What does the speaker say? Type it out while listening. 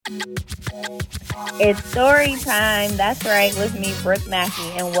It's story time. That's right, with me, Brooke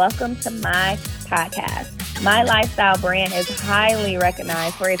Mackie, and welcome to my podcast. My lifestyle brand is highly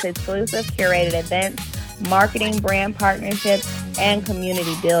recognized for its exclusive curated events, marketing, brand partnerships, and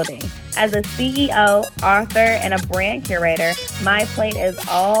community building. As a CEO, author, and a brand curator, my plate is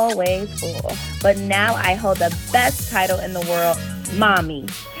always full. But now I hold the best title in the world, Mommy.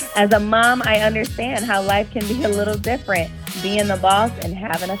 As a mom, I understand how life can be a little different, being the boss and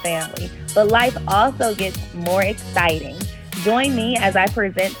having a family. But life also gets more exciting. Join me as I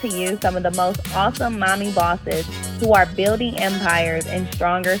present to you some of the most awesome mommy bosses who are building empires and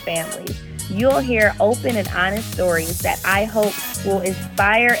stronger families. You'll hear open and honest stories that I hope will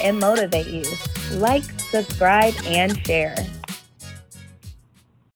inspire and motivate you. Like, subscribe, and share.